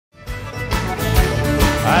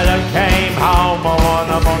I came home on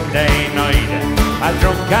a Monday night, as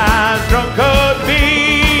drunk could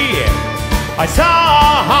be. I saw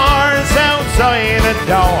a horse outside the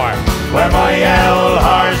door, where my old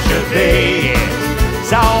horse should be.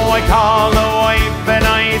 So I called the wife and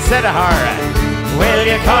I said to her, will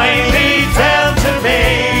you kindly tell to me,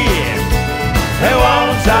 who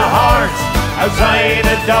owns a horse outside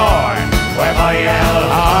the door, where my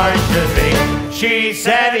old horse should be? She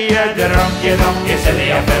said, you're drunk, you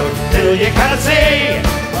silly fool, till you can't see.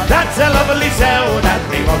 That's a lovely sound that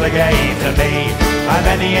me mother gave to me. And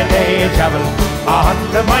many a day I travelled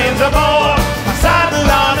 100 miles or more, saddled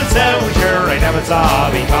on a soldier I never saw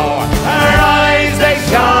before. Her eyes, they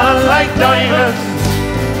shone like diamonds,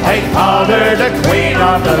 they called her the queen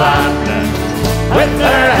of the land. With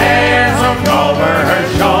her hair hung over her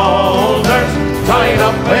shoulders, tied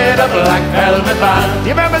up with a black velvet band.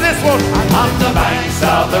 You remember this one? On the banks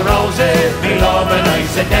of the roses, me love and I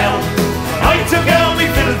sit down. I took out me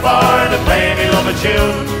fiddle for to play me love a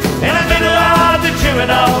tune. In the middle of the tune,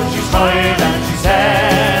 she smiled and she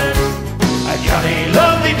said, Johnny,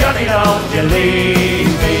 lovely Johnny, don't you leave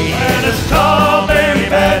me in a strawberry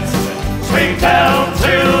bed. Swing down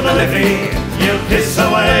to the Liffey, you kiss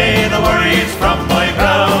away the worries from my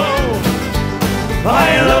brow.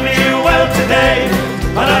 I love you well today,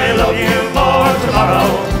 and I love you more tomorrow.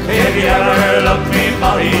 If you ever love me,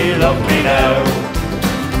 Molly, love me now.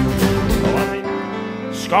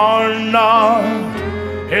 Scorn not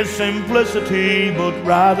his simplicity, but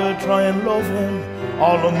rather try and love him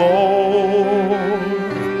all the more.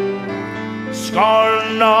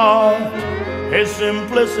 Scorn not his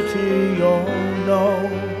simplicity, oh no,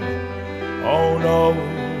 oh no.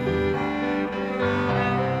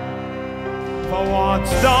 For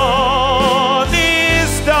what's done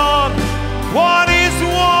is done, what is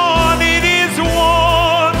won, it is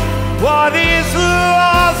won. What is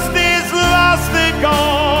lost and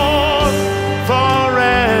gone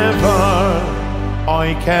forever.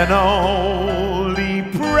 I can only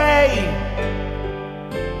pray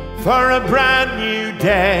for a brand new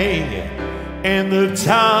day in the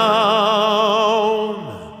town